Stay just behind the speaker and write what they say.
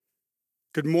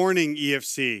Good morning,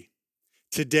 EFC.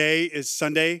 Today is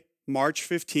Sunday, March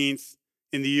 15th,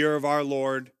 in the year of our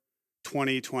Lord,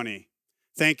 2020.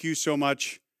 Thank you so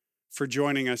much for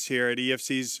joining us here at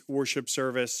EFC's worship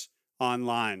service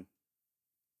online.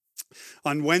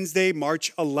 On Wednesday,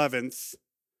 March 11th,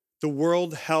 the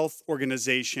World Health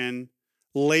Organization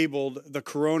labeled the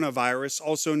coronavirus,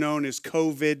 also known as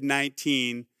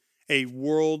COVID-19, a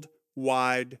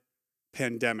worldwide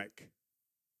pandemic.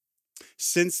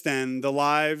 Since then, the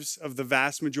lives of the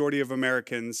vast majority of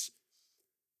Americans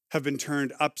have been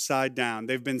turned upside down.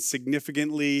 They've been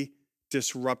significantly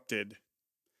disrupted,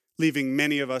 leaving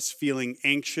many of us feeling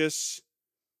anxious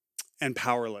and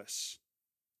powerless.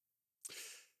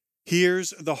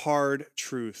 Here's the hard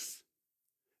truth.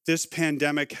 This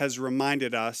pandemic has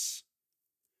reminded us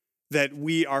that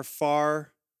we are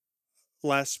far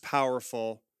less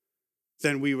powerful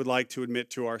than we would like to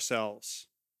admit to ourselves.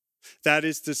 That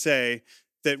is to say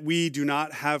that we do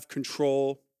not have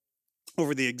control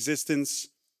over the existence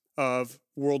of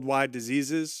worldwide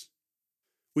diseases.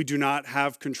 We do not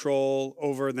have control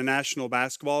over the National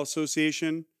Basketball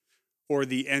Association or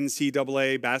the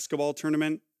NCAA basketball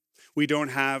tournament. We don't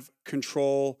have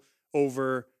control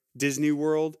over Disney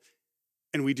World,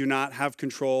 and we do not have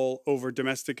control over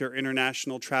domestic or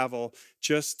international travel,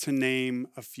 just to name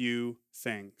a few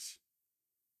things.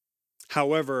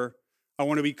 However, I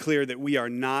want to be clear that we are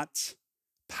not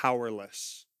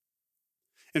powerless.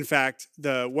 In fact,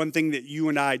 the one thing that you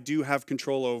and I do have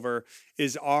control over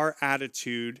is our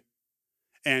attitude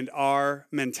and our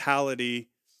mentality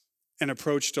and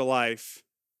approach to life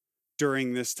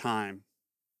during this time.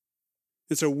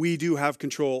 And so we do have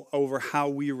control over how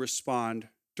we respond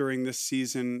during this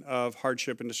season of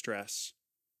hardship and distress.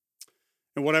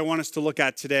 And what I want us to look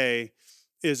at today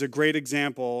is a great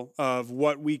example of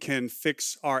what we can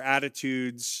fix our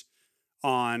attitudes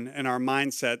on and our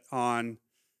mindset on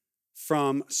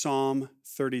from Psalm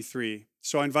 33.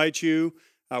 So I invite you,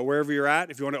 wherever you're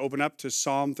at, if you want to open up to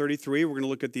Psalm 33, we're going to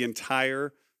look at the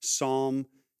entire psalm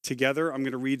together. I'm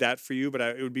going to read that for you, but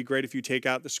it would be great if you take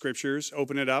out the scriptures,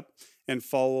 open it up, and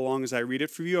follow along as I read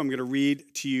it for you. I'm going to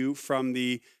read to you from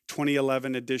the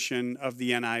 2011 edition of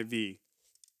the NIV.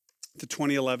 The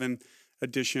 2011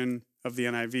 edition of the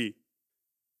NIV.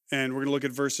 And we're going to look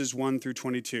at verses 1 through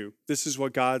 22. This is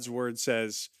what God's word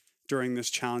says during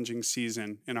this challenging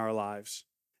season in our lives.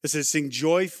 It says, "Sing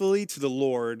joyfully to the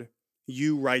Lord,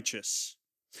 you righteous.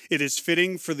 It is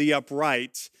fitting for the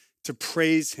upright to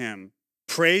praise him.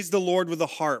 Praise the Lord with a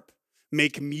harp.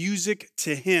 Make music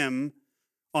to him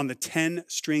on the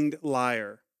 10-stringed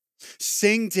lyre.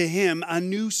 Sing to him a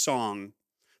new song.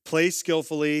 Play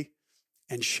skillfully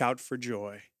and shout for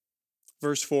joy."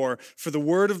 Verse 4, "For the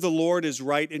word of the Lord is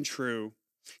right and true.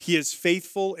 He is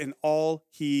faithful in all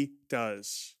he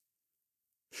does.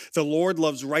 The Lord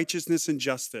loves righteousness and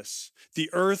justice. The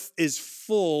earth is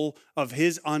full of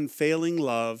his unfailing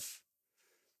love.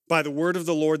 By the word of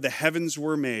the Lord the heavens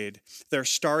were made, their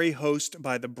starry host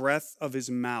by the breath of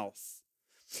his mouth.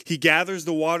 He gathers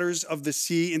the waters of the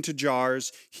sea into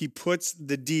jars. He puts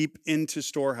the deep into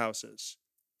storehouses.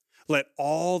 Let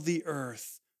all the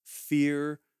earth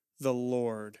fear the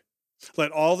Lord.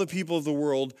 Let all the people of the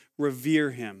world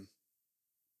revere him.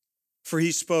 For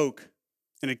he spoke,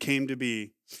 and it came to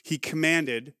be. He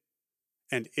commanded,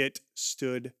 and it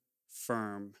stood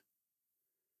firm.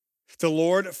 The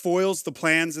Lord foils the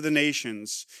plans of the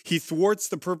nations. He thwarts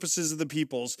the purposes of the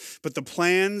peoples, but the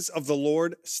plans of the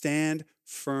Lord stand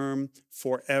firm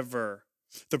forever.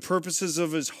 The purposes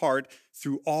of his heart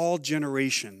through all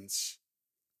generations.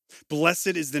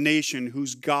 Blessed is the nation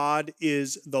whose God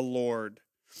is the Lord,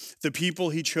 the people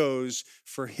he chose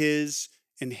for his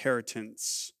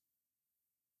inheritance."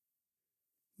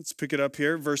 Let's pick it up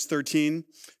here. Verse 13.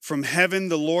 "From heaven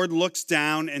the Lord looks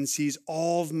down and sees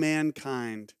all of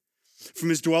mankind. From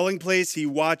his dwelling place he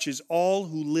watches all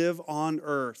who live on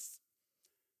earth.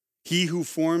 He who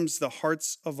forms the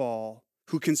hearts of all,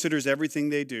 who considers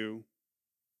everything they do."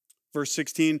 Verse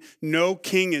 16, "No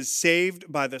king is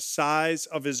saved by the size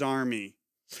of his army.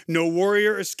 No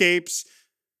warrior escapes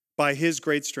by his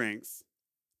great strength.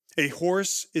 A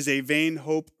horse is a vain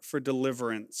hope for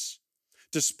deliverance.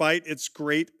 Despite its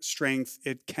great strength,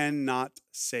 it cannot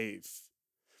save.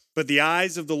 But the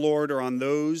eyes of the Lord are on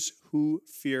those who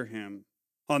fear him,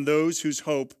 on those whose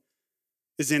hope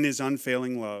is in his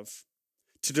unfailing love,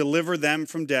 to deliver them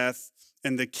from death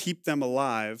and to keep them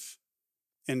alive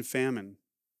in famine.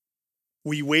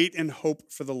 We wait and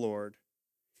hope for the Lord.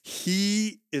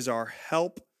 He is our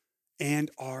help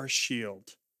and our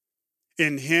shield.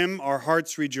 In him our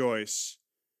hearts rejoice,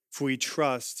 for we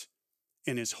trust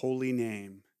in his holy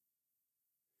name.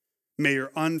 May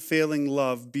your unfailing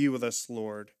love be with us,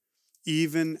 Lord,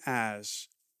 even as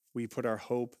we put our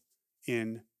hope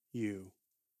in you.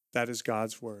 That is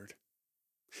God's word.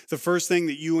 The first thing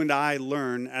that you and I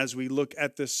learn as we look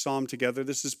at this psalm together,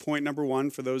 this is point number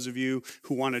one for those of you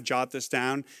who want to jot this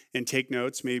down and take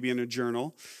notes, maybe in a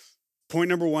journal. Point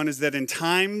number one is that in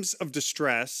times of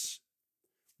distress,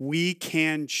 we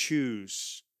can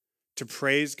choose to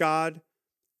praise God,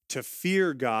 to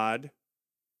fear God,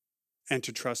 and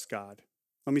to trust God.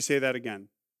 Let me say that again.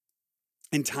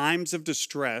 In times of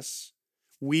distress,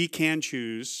 we can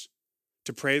choose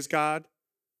to praise God,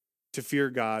 to fear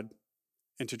God,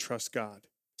 and to trust God.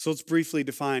 So let's briefly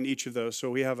define each of those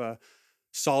so we have a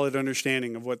solid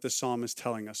understanding of what this psalm is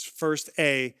telling us. First,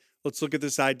 let's look at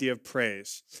this idea of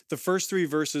praise. The first three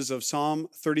verses of Psalm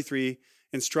 33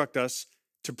 instruct us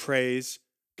to praise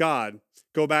God.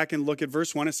 Go back and look at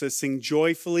verse 1. It says, sing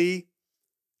joyfully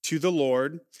to the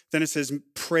Lord. Then it says,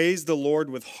 praise the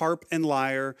Lord with harp and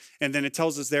lyre. And then it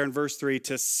tells us there in verse 3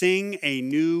 to sing a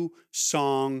new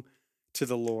song to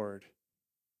the Lord.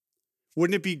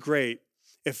 Wouldn't it be great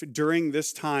if during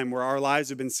this time where our lives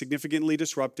have been significantly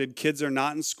disrupted, kids are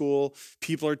not in school,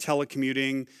 people are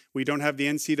telecommuting, we don't have the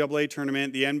NCAA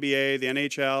tournament, the NBA, the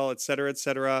NHL, et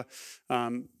cetera,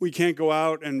 we can't go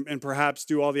out and perhaps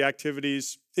do all the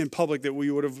activities in public that we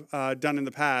would have done in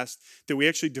the past, that we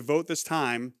actually devote this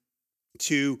time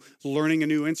to learning a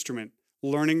new instrument,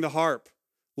 learning the harp,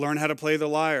 learn how to play the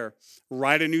lyre,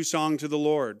 write a new song to the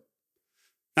Lord.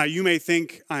 Now, you may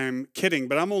think I'm kidding,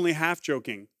 but I'm only half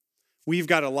joking. We've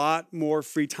got a lot more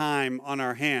free time on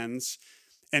our hands.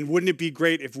 And wouldn't it be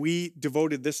great if we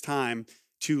devoted this time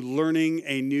to learning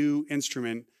a new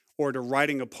instrument or to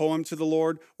writing a poem to the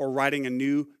Lord or writing a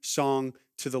new song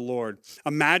to the Lord?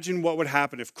 Imagine what would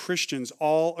happen if Christians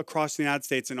all across the United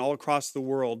States and all across the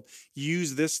world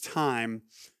use this time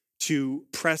to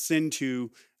press into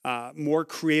more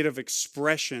creative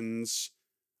expressions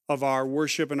of our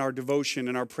worship and our devotion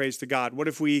and our praise to God. What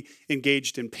if we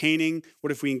engaged in painting? What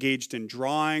if we engaged in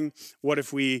drawing? What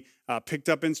if we picked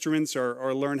up instruments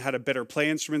or learned how to better play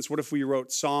instruments? What if we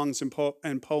wrote songs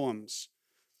and poems?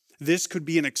 This could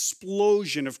be an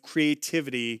explosion of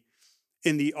creativity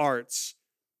in the arts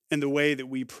and the way that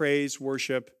we praise,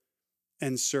 worship,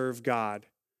 and serve God.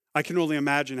 I can only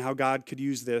imagine how God could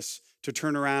use this to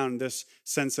turn around this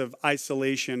sense of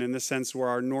isolation and this sense where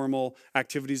our normal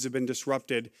activities have been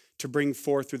disrupted, to bring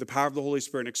forth through the power of the Holy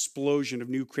Spirit an explosion of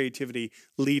new creativity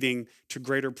leading to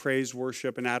greater praise,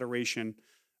 worship, and adoration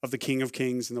of the King of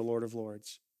Kings and the Lord of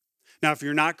Lords. Now, if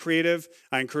you're not creative,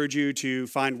 I encourage you to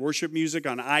find worship music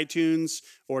on iTunes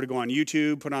or to go on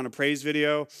YouTube, put on a praise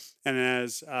video, and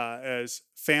as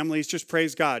families, just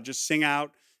praise God, just sing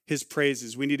out his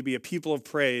praises. We need to be a people of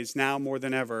praise now more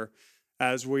than ever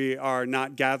as we are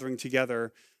not gathering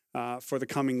together for the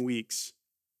coming weeks.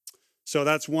 So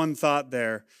that's one thought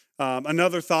there.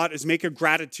 Another thought is make a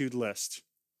gratitude list.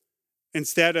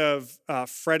 Instead of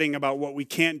fretting about what we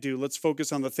can't do, let's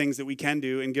focus on the things that we can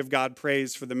do and give God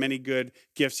praise for the many good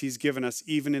gifts he's given us,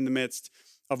 even in the midst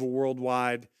of a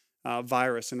worldwide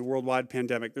virus and a worldwide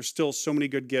pandemic. There's still so many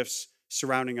good gifts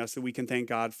surrounding us that we can thank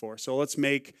God for. So let's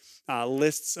make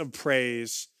lists of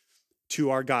praise to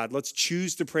our God. Let's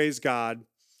choose to praise God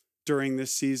during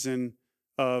this season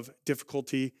of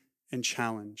difficulty and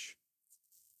challenge.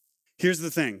 Here's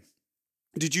the thing.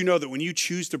 Did you know that when you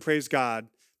choose to praise God,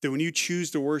 that when you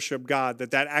choose to worship God,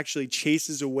 that actually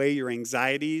chases away your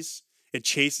anxieties, it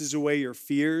chases away your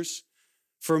fears?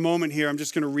 For a moment here, I'm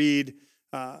just going to read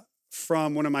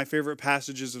from one of my favorite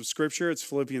passages of Scripture. It's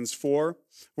Philippians 4.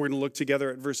 We're going to look together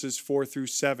at verses 4 through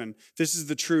 7. This is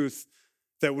the truth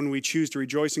that when we choose to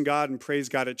rejoice in God and praise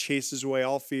God, it chases away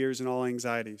all fears and all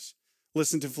anxieties.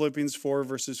 Listen to Philippians 4,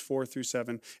 verses 4 through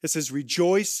 7. It says,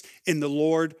 rejoice in the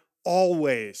Lord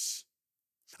always.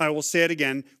 I will say it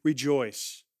again,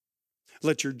 rejoice.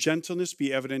 Let your gentleness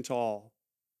be evident to all.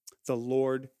 The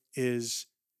Lord is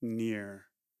near.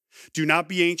 Do not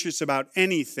be anxious about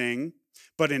anything,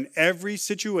 but in every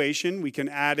situation, we can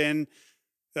add in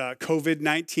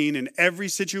COVID-19, in every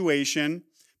situation,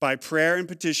 by prayer and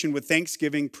petition with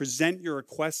thanksgiving, present your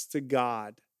requests to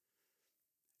God.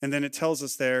 And then it tells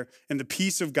us there, and the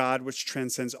peace of God, which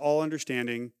transcends all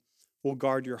understanding, will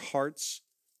guard your hearts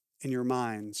and your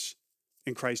minds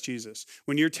in Christ Jesus.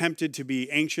 When you're tempted to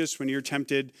be anxious, when you're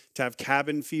tempted to have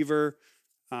cabin fever,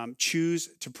 choose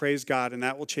to praise God, and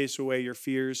that will chase away your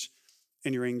fears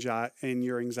and your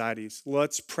anxieties.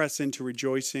 Let's press into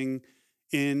rejoicing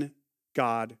in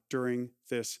God during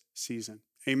this season.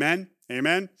 Amen?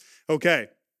 Amen? Okay.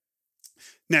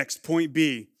 Next, point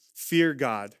B, fear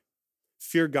God.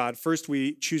 Fear God. First,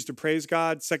 we choose to praise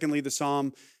God. Secondly, the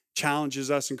psalm challenges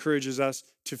us, encourages us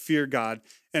to fear God.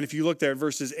 And if you look there at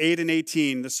verses 8 and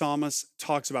 18, the psalmist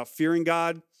talks about fearing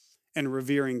God and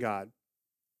revering God.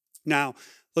 Now,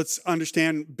 let's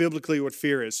understand biblically what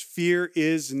fear is. Fear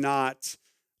is not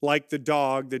like the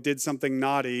dog that did something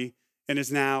naughty and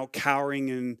is now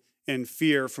cowering in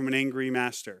fear from an angry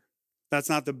master. That's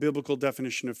not the biblical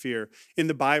definition of fear. In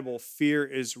the Bible, fear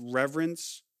is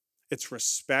reverence, it's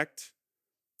respect,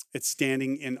 it's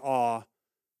standing in awe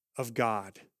of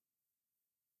God.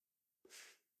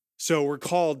 So we're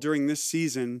called during this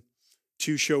season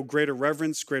to show greater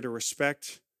reverence, greater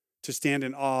respect, to stand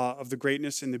in awe of the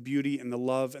greatness and the beauty and the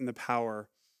love and the power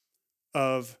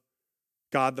of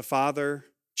God the Father,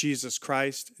 Jesus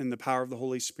Christ, and the power of the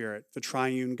Holy Spirit, the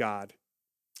triune God.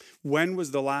 When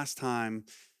was the last time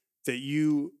that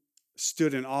you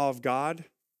stood in awe of God,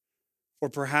 or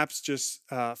perhaps just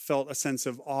felt a sense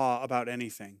of awe about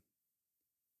anything?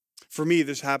 For me,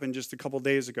 this happened just a couple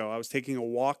days ago. I was taking a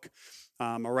walk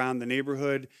around the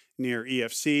neighborhood near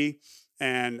EFC,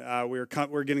 and we were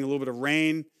getting a little bit of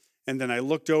rain. And then I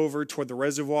looked over toward the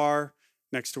reservoir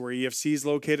next to where EFC is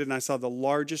located, and I saw the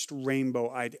largest rainbow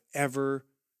I'd ever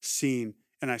seen.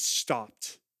 And I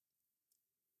stopped.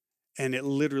 And it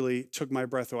literally took my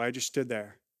breath away. I just stood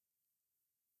there,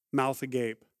 mouth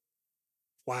agape.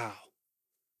 Wow.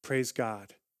 Praise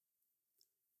God.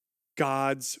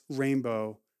 God's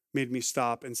rainbow made me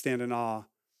stop and stand in awe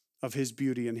of his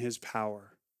beauty and his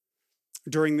power.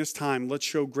 During this time, let's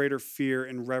show greater fear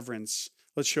and reverence.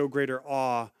 Let's show greater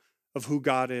awe of who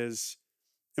God is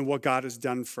and what God has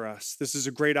done for us. This is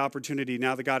a great opportunity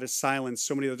now that God has silenced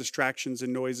so many of the distractions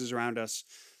and noises around us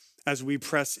as we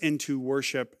press into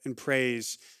worship and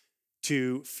praise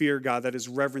to fear God, that is,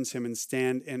 reverence him and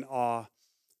stand in awe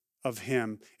of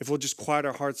him. If we'll just quiet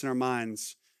our hearts and our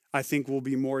minds, I think we'll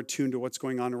be more attuned to what's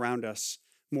going on around us,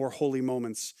 more holy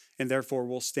moments, and therefore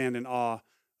we'll stand in awe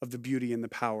of the beauty and the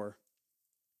power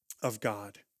of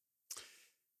God.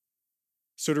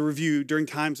 So to review, during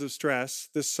times of stress,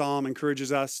 this psalm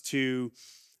encourages us to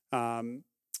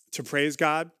praise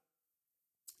God,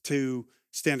 to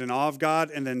stand in awe of God,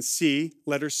 and then C,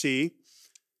 letter C,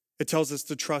 it tells us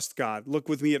to trust God. Look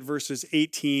with me at verses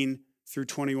 18 through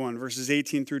 21. Verses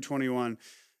 18 through 21,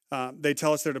 they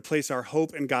tell us there to place our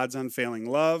hope in God's unfailing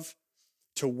love,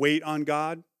 to wait on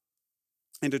God,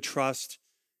 and to trust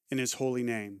in his holy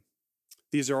name.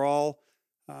 These are all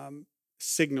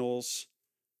signals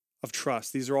of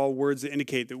trust. These are all words that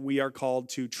indicate that we are called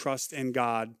to trust in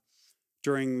God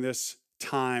during this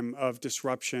time of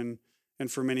disruption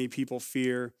and, for many people,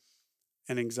 fear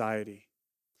and anxiety.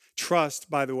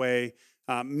 Trust, by the way,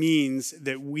 means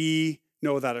that we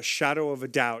know without a shadow of a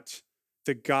doubt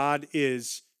that God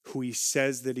is who he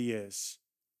says that he is,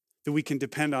 that we can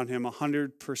depend on him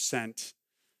 100%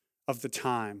 of the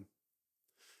time.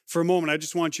 For a moment, I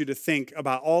just want you to think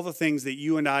about all the things that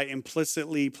you and I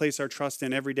implicitly place our trust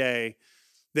in every day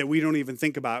that we don't even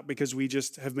think about because we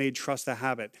just have made trust a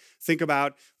habit. Think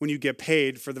about when you get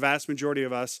paid, for the vast majority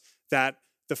of us, that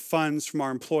the funds from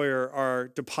our employer are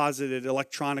deposited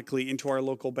electronically into our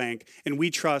local bank. And we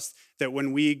trust that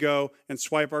when we go and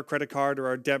swipe our credit card or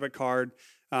our debit card,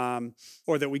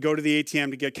 or that we go to the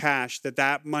ATM to get cash,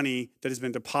 that money that has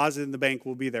been deposited in the bank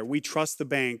will be there. We trust the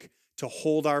bank to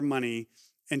hold our money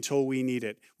until we need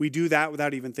it. We do that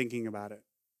without even thinking about it.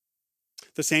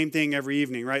 The same thing every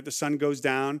evening, right? The sun goes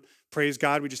down. Praise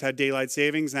God, we just had daylight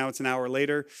savings. Now it's an hour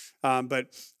later. But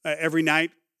every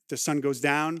night the sun goes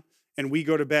down and we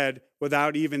go to bed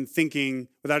without even thinking,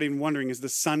 without even wondering, is the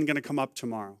sun going to come up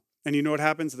tomorrow? And you know what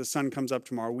happens? The sun comes up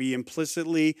tomorrow. We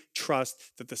implicitly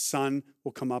trust that the sun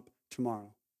will come up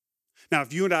tomorrow. Now,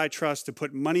 if you and I trust to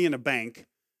put money in a bank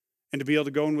and to be able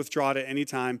to go and withdraw it at any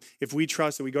time, if we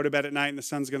trust that we go to bed at night and the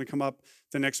sun's going to come up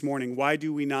the next morning, why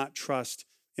do we not trust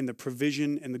in the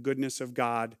provision and the goodness of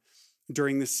God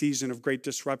during this season of great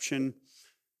disruption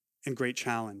and great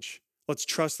challenge? Let's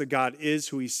trust that God is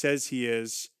who he says he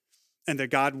is, and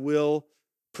that God will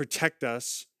protect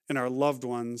us and our loved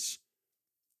ones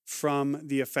from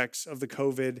the effects of the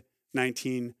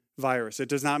COVID-19 virus. It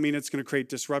does not mean it's going to create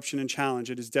disruption and challenge.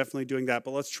 It is definitely doing that.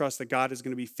 But let's trust that God is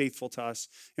going to be faithful to us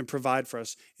and provide for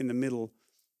us in the middle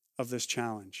of this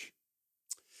challenge.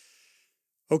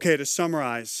 Okay, to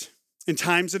summarize, in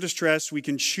times of distress, we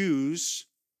can choose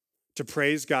to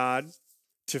praise God,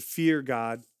 to fear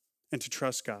God, and to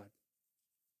trust God.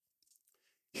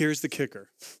 Here's the kicker.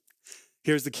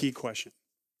 Here's the key question.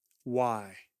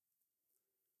 Why?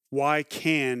 Why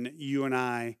can you and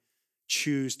I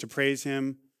choose to praise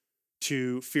him,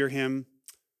 to fear him,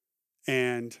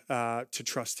 and to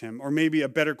trust him? Or maybe a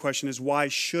better question is, why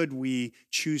should we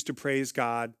choose to praise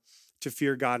God, to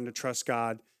fear God, and to trust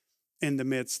God in the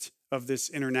midst of this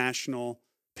international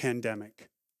pandemic.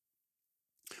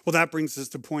 Well, that brings us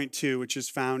to point 2, which is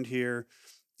found here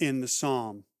in the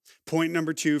psalm. Point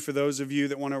number 2, for those of you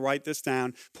that want to write this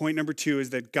down, point number 2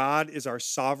 is that God is our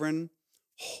sovereign,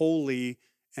 holy,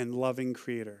 and loving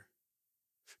creator.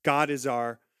 God is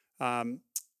our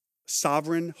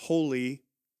sovereign, holy,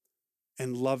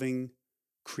 and loving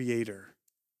creator.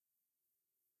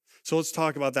 So let's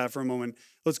talk about that for a moment.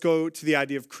 Let's go to the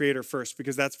idea of creator first,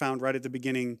 because that's found right at the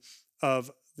beginning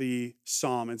of the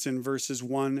psalm. It's in verses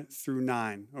 1 through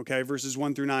 9. Okay, verses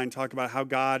 1 through 9 talk about how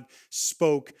God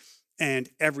spoke and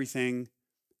everything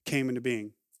came into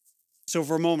being. So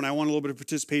for a moment, I want a little bit of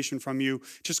participation from you.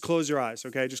 Just close your eyes,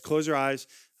 okay? Just close your eyes.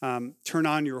 Turn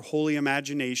on your holy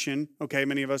imagination, okay?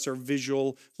 Many of us are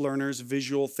visual learners,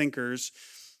 visual thinkers.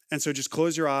 And so just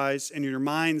close your eyes, and in your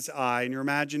mind's eye, in your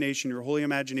imagination, your holy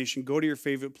imagination, go to your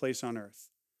favorite place on earth,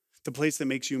 the place that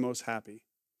makes you most happy.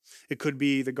 It could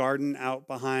be the garden out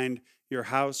behind your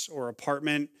house or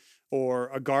apartment, or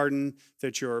a garden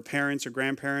that your parents or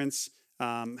grandparents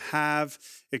have.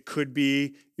 It could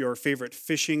be your favorite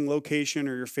fishing location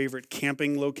or your favorite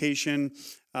camping location.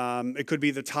 It could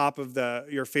be the top of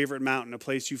your favorite mountain, a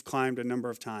place you've climbed a number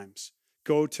of times.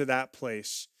 Go to that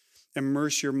place.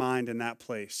 Immerse your mind in that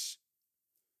place.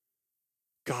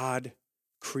 God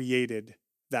created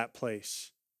that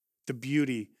place. The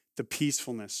beauty, the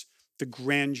peacefulness, the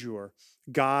grandeur.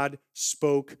 God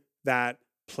spoke that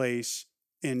place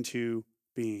into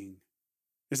being.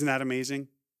 Isn't that amazing?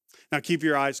 Now keep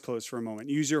your eyes closed for a moment.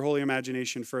 Use your holy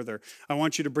imagination further. I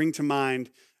want you to bring to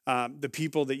mind the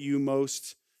people that you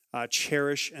most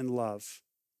cherish and love.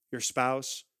 Your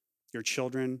spouse, your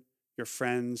children, your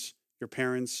friends, your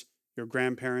parents, your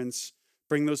grandparents.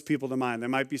 Bring those people to mind. They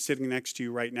might be sitting next to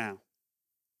you right now.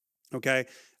 Okay?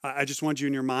 I just want you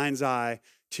in your mind's eye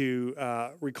to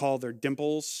recall their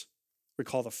dimples,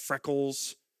 recall the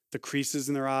freckles, the creases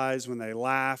in their eyes when they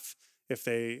laugh, if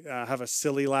they have a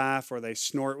silly laugh or they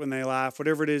snort when they laugh,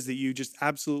 whatever it is that you just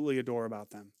absolutely adore about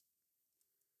them.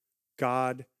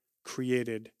 God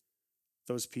created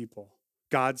those people.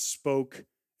 God spoke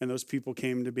and those people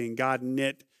came into being. God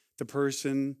knit the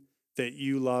person that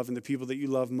you love and the people that you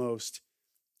love most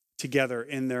together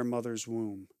in their mother's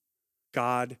womb.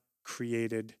 God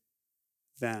created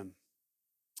them.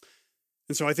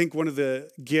 And so I think one of the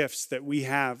gifts that we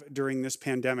have during this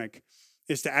pandemic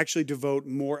is to actually devote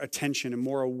more attention and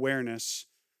more awareness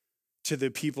to the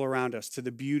people around us, to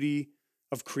the beauty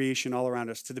of creation all around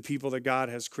us, to the people that God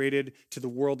has created, to the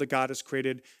world that God has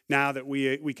created. Now that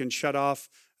we can shut off,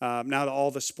 now that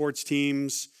all the sports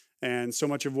teams and so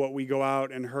much of what we go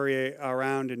out and hurry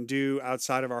around and do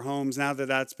outside of our homes, now that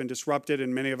that's been disrupted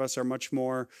and many of us are much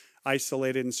more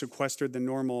isolated and sequestered than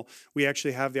normal, we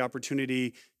actually have the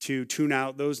opportunity to tune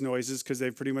out those noises because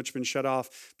they've pretty much been shut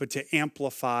off, but to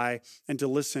amplify and to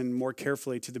listen more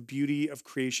carefully to the beauty of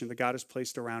creation that God has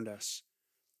placed around us,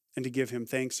 and to give him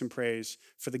thanks and praise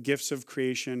for the gifts of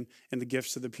creation and the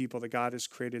gifts of the people that God has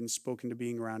created and spoken to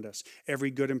being around us. Every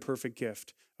good and perfect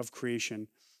gift of creation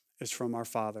is from our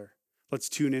Father. Let's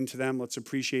tune into them, let's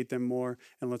appreciate them more,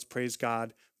 and let's praise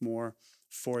God more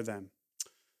for them.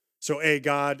 So A,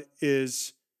 God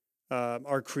is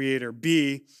our creator.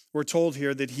 B, we're told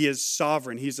here that he is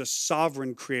sovereign. He's a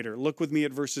sovereign creator. Look with me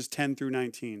at verses 10 through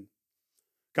 19.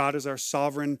 God is our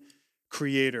sovereign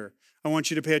creator. I want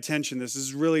you to pay attention. This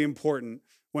is really important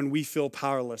when we feel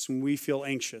powerless, when we feel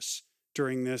anxious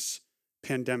during this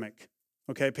pandemic.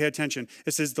 Okay, pay attention.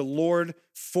 It says, the Lord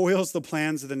foils the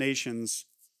plans of the nations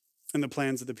and the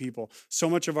plans of the people. So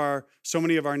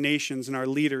many of our nations and our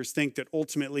leaders think that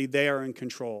ultimately they are in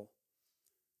control.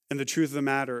 And the truth of the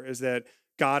matter is that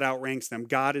God outranks them.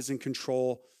 God is in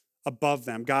control above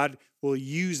them. God will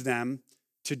use them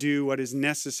to do what is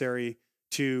necessary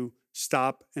to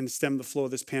stop and stem the flow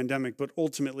of this pandemic. But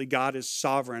ultimately, God is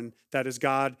sovereign. That is,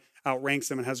 God outranks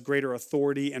them and has greater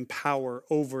authority and power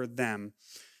over them.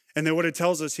 And then what it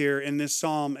tells us here in this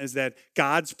psalm is that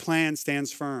God's plan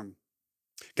stands firm.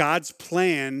 God's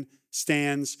plan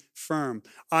stands firm.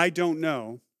 I don't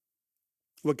know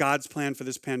what God's plan for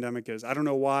this pandemic is. I don't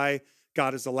know why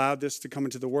God has allowed this to come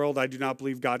into the world. I do not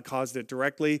believe God caused it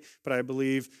directly, but I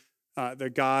believe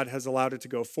that God has allowed it to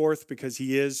go forth because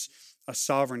he is a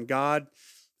sovereign God.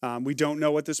 We don't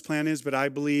know what this plan is, but I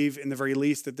believe in the very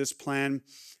least that this plan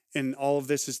in all of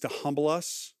this is to humble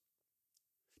us,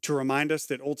 to remind us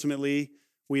that ultimately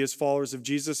we as followers of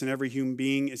Jesus and every human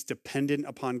being is dependent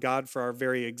upon God for our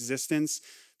very existence.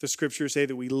 The scriptures say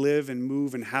that we live and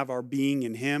move and have our being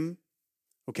in him.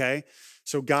 Okay?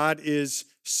 So God is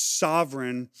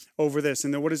sovereign over this.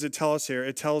 And then what does it tell us here?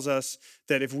 It tells us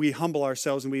that if we humble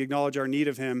ourselves and we acknowledge our need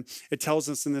of him, it tells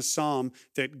us in this psalm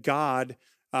that God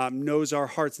knows our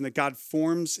hearts and that God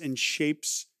forms and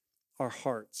shapes our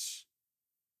hearts.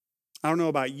 I don't know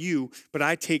about you, but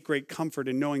I take great comfort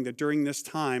in knowing that during this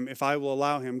time, if I will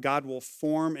allow him, God will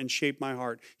form and shape my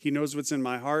heart. He knows what's in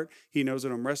my heart. He knows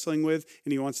what I'm wrestling with,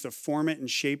 and he wants to form it and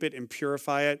shape it and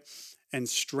purify it and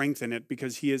strengthen it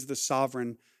because he is the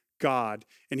sovereign God,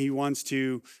 and he wants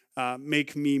to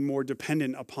make me more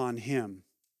dependent upon him.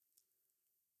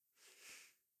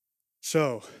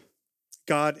 So,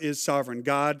 God is sovereign.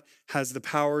 God has the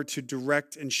power to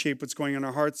direct and shape what's going on in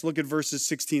our hearts. Look at verses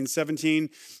 16, 17.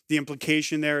 The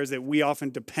implication there is that we often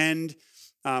depend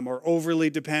or overly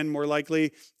depend, more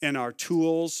likely, in our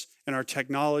tools, in our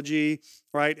technology,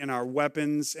 right? In our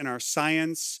weapons, in our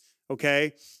science,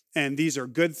 okay? And these are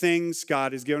good things.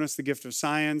 God has given us the gift of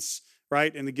science,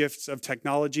 right? And the gifts of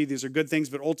technology. These are good things,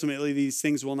 but ultimately these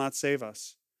things will not save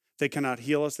us. They cannot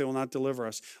heal us. They will not deliver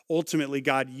us. Ultimately,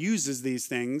 God uses these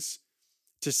things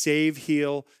to save,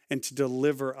 heal, and to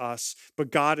deliver us,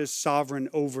 but God is sovereign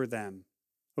over them,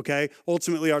 okay?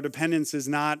 Ultimately, our dependence is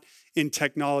not in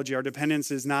technology. Our dependence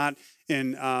is not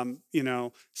in,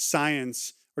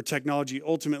 science or technology.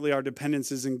 Ultimately, our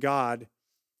dependence is in God,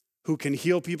 who can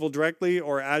heal people directly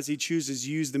or as he chooses,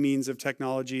 use the means of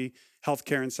technology,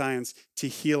 healthcare, and science to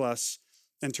heal us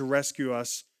and to rescue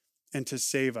us and to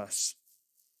save us.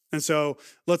 And so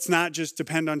let's not just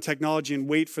depend on technology and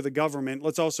wait for the government.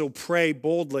 Let's also pray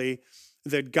boldly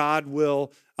that God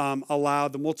will allow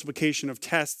the multiplication of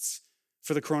tests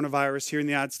for the coronavirus here in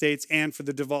the United States and for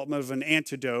the development of an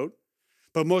antidote.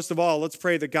 But most of all, let's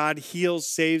pray that God heals,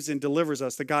 saves, and delivers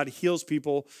us, that God heals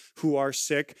people who are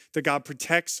sick, that God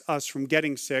protects us from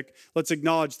getting sick. Let's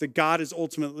acknowledge that God is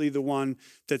ultimately the one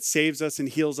that saves us and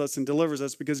heals us and delivers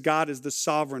us because God is the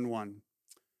sovereign one,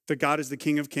 that God is the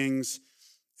King of Kings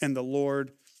and the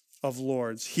Lord of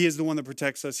Lords. He is the one that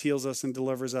protects us, heals us, and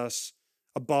delivers us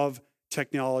above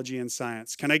technology and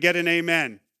science. Can I get an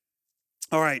amen?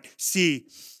 All right, C,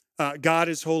 God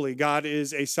is holy. God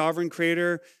is a sovereign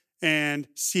creator. And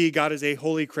C, God is a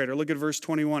holy creator. Look at verse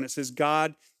 21. It says,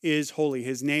 God is holy.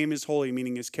 His name is holy,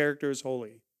 meaning his character is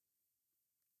holy.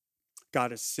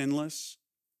 God is sinless.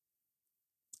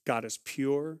 God is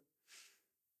pure.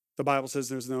 The Bible says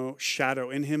there's no shadow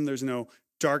in him. There's no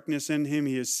darkness in him.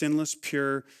 He is sinless,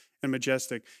 pure, and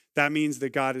majestic. That means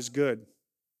that God is good.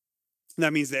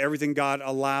 That means that everything God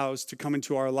allows to come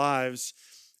into our lives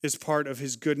is part of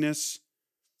his goodness,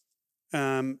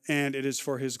 and it is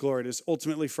for his glory. It is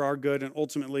ultimately for our good and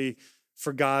ultimately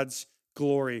for God's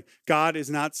glory. God is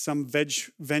not some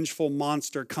vengeful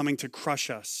monster coming to crush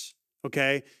us,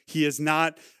 okay? He is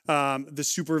not the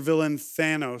supervillain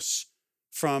Thanos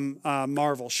from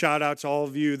Marvel. Shout out to all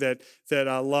of you that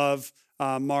love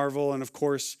Marvel and, of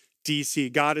course,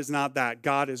 DC. God is not that.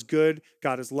 God is good.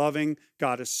 God is loving.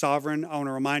 God is sovereign. I want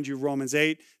to remind you, Romans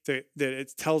 8, that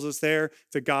it tells us there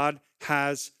that God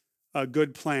has a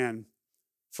good plan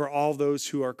for all those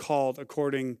who are called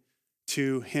according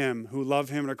to him, who love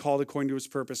him and are called according to his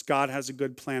purpose. God has a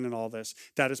good plan in all this.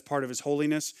 That is part of his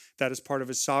holiness. That is part of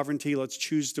his sovereignty. Let's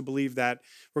choose to believe that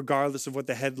regardless of what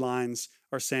the headlines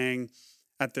are saying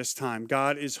at this time.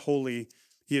 God is holy.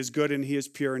 He is good and he is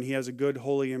pure, and he has a good,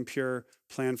 holy, and pure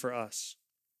plan for us.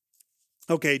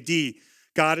 Okay, D,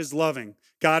 God is loving.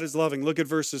 God is loving. Look at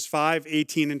verses 5,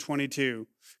 18, and 22.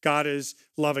 God is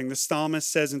loving. The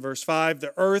psalmist says in verse 5,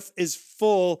 the earth is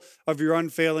full of your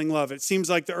unfailing love. It seems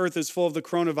like the earth is full of the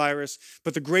coronavirus,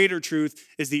 but the greater truth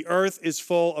is the earth is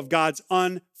full of God's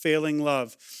unfailing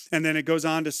love. And then it goes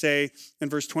on to say in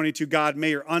verse 22, God,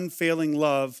 may your unfailing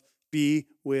love be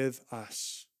with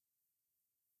us.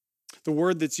 The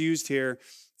word that's used here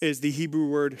is the Hebrew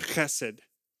word chesed,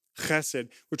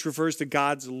 which refers to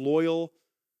God's loyal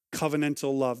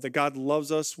covenantal love, that God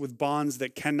loves us with bonds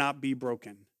that cannot be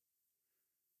broken.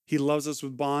 He loves us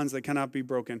with bonds that cannot be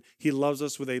broken. He loves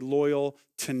us with a loyal,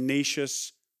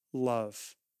 tenacious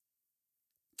love.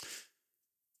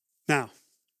 Now,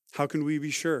 how can we be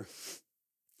sure?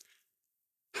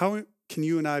 How can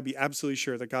you and I be absolutely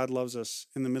sure that God loves us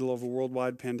in the middle of a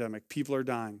worldwide pandemic? People are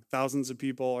dying. Thousands of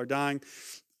people are dying.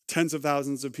 Tens of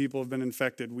thousands of people have been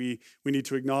infected. We need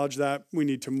to acknowledge that. We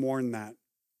need to mourn that.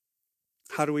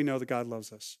 How do we know that God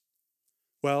loves us?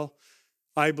 Well,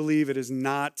 I believe it is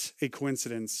not a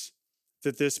coincidence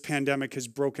that this pandemic has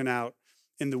broken out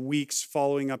in the weeks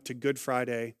following up to Good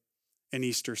Friday and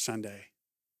Easter Sunday.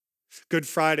 Good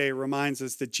Friday reminds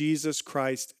us that Jesus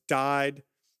Christ died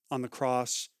on the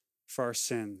cross for our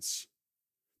sins.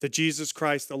 That Jesus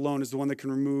Christ alone is the one that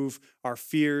can remove our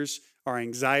fears, our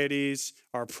anxieties,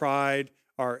 our pride,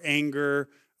 our anger,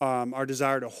 our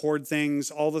desire to hoard things,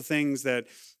 all the things that,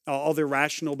 all the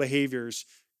irrational behaviors.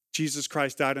 Jesus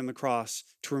Christ died on the cross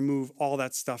to remove all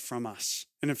that stuff from us.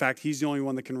 And in fact, he's the only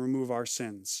one that can remove our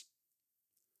sins.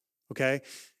 Okay?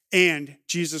 And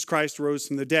Jesus Christ rose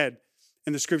from the dead.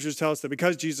 And the scriptures tell us that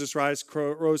because Jesus rose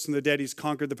from the dead, he's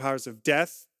conquered the powers of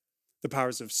death, the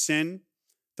powers of sin,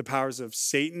 the powers of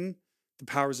Satan, the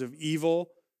powers of evil,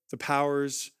 the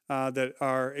powers that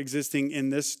are existing in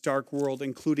this dark world,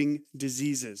 including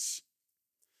diseases.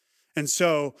 And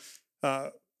so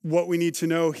what we need to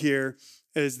know here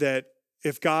is that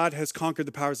if God has conquered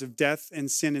the powers of death and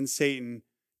sin and Satan,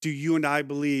 do you and I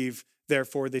believe,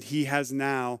 therefore, that he has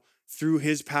now, through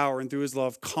his power and through his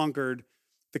love, conquered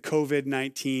the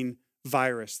COVID-19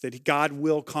 virus, that God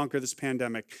will conquer this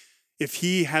pandemic? If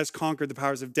he has conquered the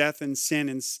powers of death and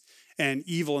sin and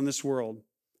evil in this world,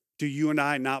 do you and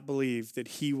I not believe that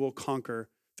he will conquer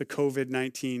the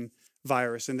COVID-19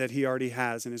 virus and that he already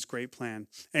has in his great plan?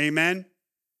 Amen?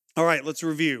 All right, let's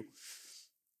review.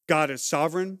 God is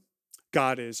sovereign,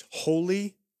 God is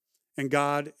holy, and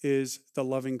God is the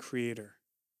loving creator.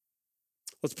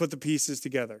 Let's put the pieces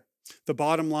together. The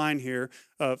bottom line here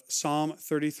of Psalm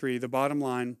 33, the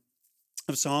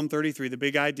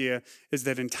big idea is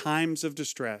that in times of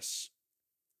distress,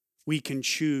 we can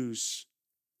choose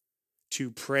to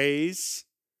praise,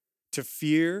 to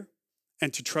fear,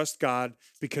 and to trust God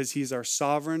because he's our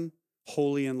sovereign,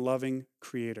 holy, and loving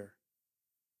creator.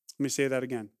 Let me say that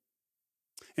again.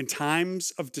 In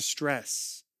times of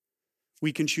distress,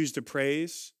 we can choose to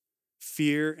praise,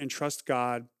 fear, and trust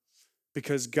God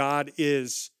because God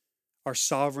is our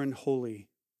sovereign, holy,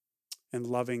 and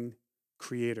loving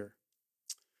creator.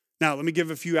 Now, let me give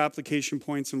a few application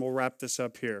points and we'll wrap this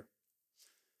up here.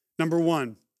 Number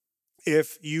one,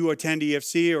 if you attend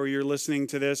EFC or you're listening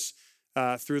to this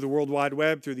through the World Wide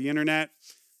Web, through the internet,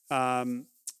 and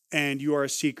you are a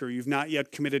seeker, you've not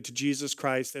yet committed to Jesus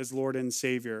Christ as Lord and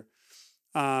Savior,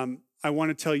 I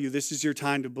want to tell you this is your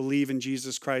time to believe in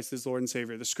Jesus Christ as Lord and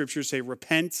Savior. The scriptures say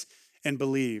repent and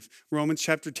believe. Romans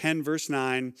chapter 10, verse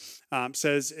 9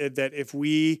 says that if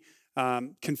we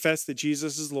confess that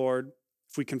Jesus is Lord,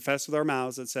 if we confess with our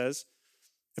mouths, it says,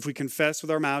 if we confess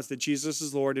with our mouths that Jesus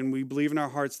is Lord and we believe in our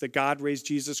hearts that God raised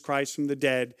Jesus Christ from the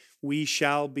dead, we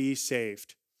shall be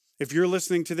saved. If you're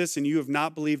listening to this and you have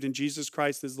not believed in Jesus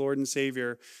Christ as Lord and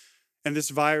Savior, and this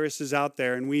virus is out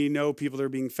there and we know people that are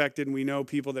being infected and we know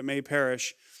people that may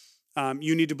perish,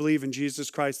 you need to believe in Jesus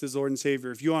Christ as Lord and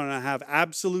Savior. If you want to have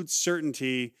absolute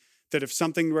certainty that if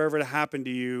something were ever to happen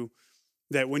to you,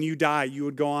 that when you die, you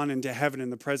would go on into heaven in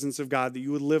the presence of God, that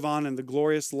you would live on in the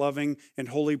glorious, loving, and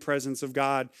holy presence of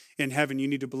God in heaven. You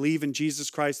need to believe in Jesus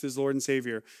Christ as Lord and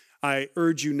Savior. I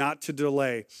urge you not to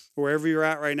delay. Wherever you're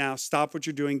at right now, stop what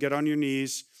you're doing, get on your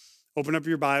knees, open up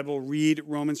your Bible, read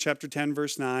Romans chapter 10,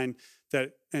 verse 9,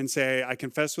 and say, I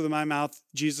confess with my mouth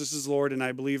Jesus is Lord, and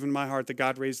I believe in my heart that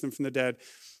God raised him from the dead.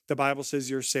 The Bible says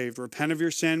you're saved. Repent of your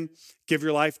sin, give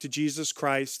your life to Jesus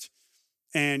Christ,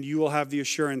 and you will have the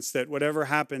assurance that whatever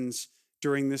happens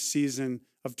during this season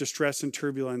of distress and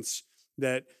turbulence,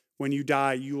 that when you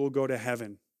die, you will go to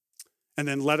heaven. And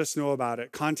then let us know about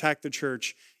it. Contact the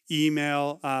church.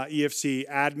 Email EFC,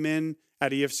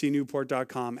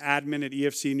 admin@efcnewport.com,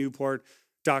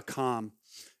 admin@efcnewport.com.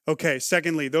 Okay,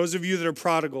 secondly, those of you that are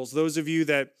prodigals, those of you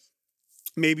that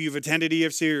maybe you've attended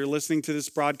EFC or you're listening to this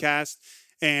broadcast,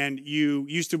 and you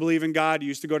used to believe in God, you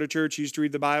used to go to church, you used to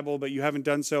read the Bible, but you haven't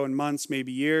done so in months,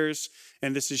 maybe years,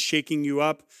 and this is shaking you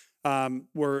up.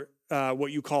 We're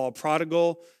what you call a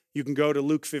prodigal. You can go to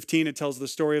Luke 15. It tells the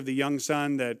story of the young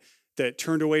son that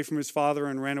turned away from his father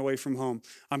and ran away from home.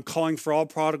 I'm calling for all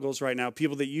prodigals right now,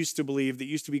 people that used to believe, that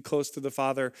used to be close to the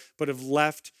Father, but have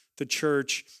left the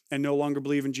church and no longer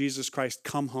believe in Jesus Christ.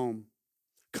 Come home.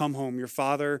 Come home. Your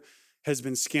Father has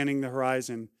been scanning the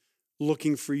horizon,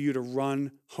 looking for you to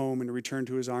run home and return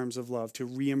to his arms of love, to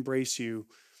re-embrace you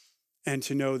and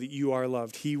to know that you are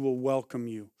loved. He will welcome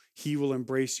you. He will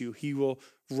embrace you. He will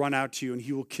run out to you and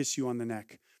he will kiss you on the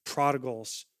neck.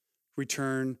 Prodigals,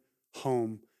 return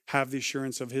home. Have the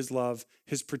assurance of his love,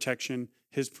 his protection,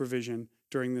 his provision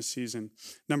during this season.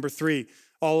 Number 3,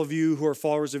 all of you who are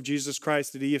followers of Jesus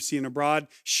Christ at EFC and abroad,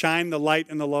 shine the light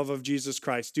and the love of Jesus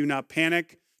Christ. Do not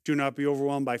panic. Do not be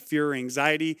overwhelmed by fear or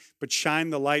anxiety, but shine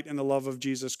the light and the love of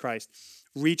Jesus Christ.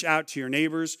 Reach out to your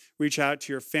neighbors, reach out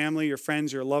to your family, your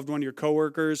friends, your loved one, your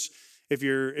coworkers. If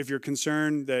you're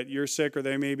concerned that you're sick or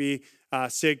they may be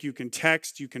sick, you can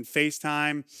text, you can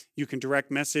FaceTime, you can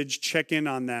direct message, check in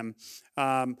on them,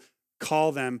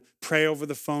 call them, pray over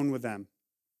the phone with them.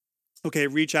 Okay,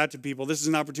 reach out to people. This is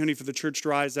an opportunity for the church to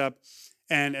rise up.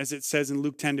 And as it says in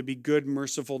Luke 10, to be good,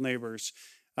 merciful neighbors.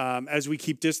 As we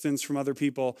keep distance from other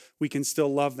people, we can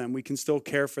still love them. We can still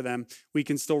care for them. We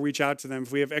can still reach out to them.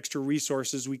 If we have extra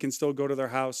resources, we can still go to their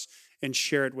house and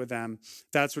share it with them.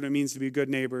 That's what it means to be good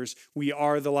neighbors. We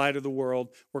are the light of the world.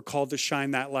 We're called to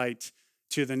shine that light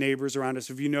to the neighbors around us.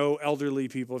 If you know elderly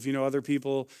people, if you know other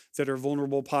people that are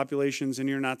vulnerable populations and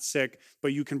you're not sick,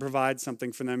 but you can provide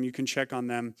something for them, you can check on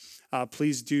them,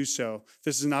 please do so.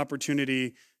 This is an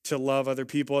opportunity to love other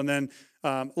people. And then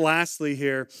lastly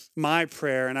here, my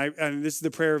prayer, and this is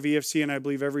the prayer of EFC and I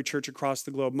believe every church across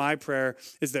the globe, my prayer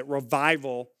is that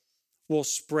revival will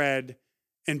spread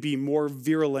and be more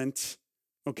virulent,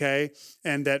 okay?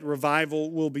 And that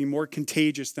revival will be more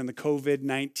contagious than the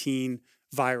COVID-19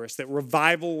 virus, that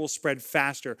revival will spread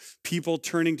faster, people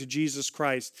turning to Jesus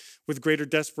Christ with greater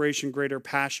desperation, greater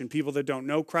passion, people that don't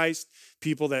know Christ,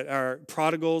 people that are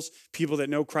prodigals, people that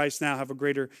know Christ now have a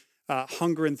greater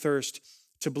hunger and thirst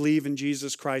to believe in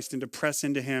Jesus Christ and to press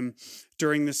into him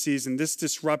during this season. This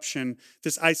disruption,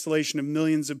 this isolation of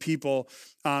millions of people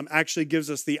actually gives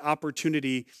us the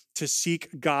opportunity to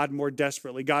seek God more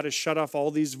desperately. God has shut off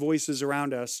all these voices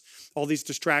around us, all these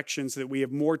distractions, so that we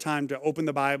have more time to open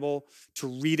the Bible, to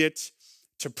read it,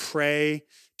 to pray,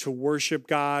 to worship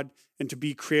God, and to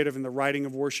be creative in the writing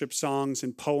of worship songs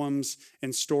and poems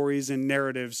and stories and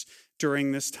narratives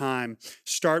during this time.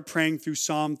 Start praying through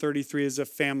Psalm 33 as a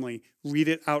family. Read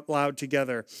it out loud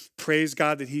together. Praise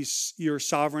God that he's your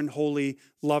sovereign, holy,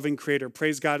 loving creator.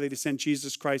 Praise God that he sent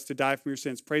Jesus Christ to die for your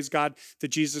sins. Praise God that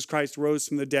Jesus Christ rose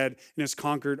from the dead and has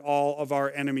conquered all of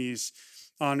our enemies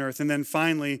on earth. And then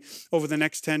finally, over the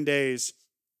next 10 days,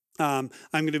 I'm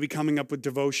going to be coming up with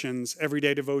devotions,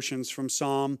 everyday devotions from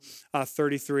Psalm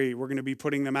 33. We're going to be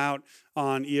putting them out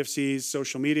on EFC's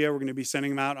social media. We're going to be sending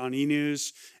them out on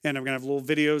e-news, and I'm going to have little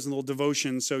videos and little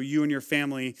devotions so you and your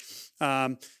family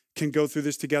can go through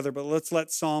this together. But let's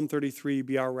let Psalm 33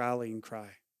 be our rallying cry.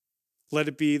 Let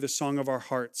it be the song of our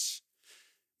hearts.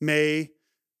 May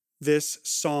this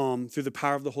psalm, through the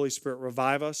power of the Holy Spirit,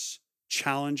 revive us,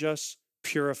 challenge us,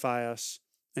 purify us,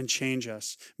 and change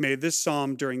us. May this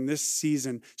psalm during this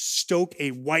season stoke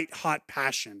a white-hot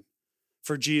passion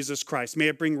for Jesus Christ. May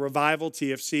it bring revival to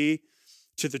EFC,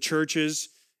 to the churches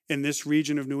in this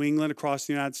region of New England, across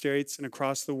the United States, and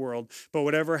across the world. But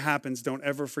whatever happens, don't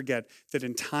ever forget that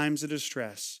in times of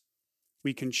distress,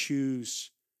 we can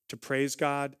choose to praise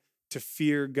God, to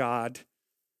fear God,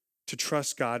 to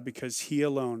trust God, because he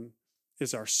alone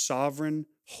is our sovereign,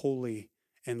 holy,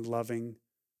 and loving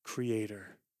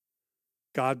creator.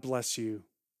 God bless you,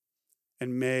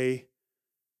 and may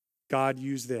God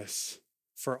use this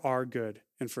for our good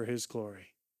and for his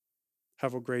glory.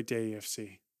 Have a great day,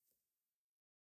 EFC.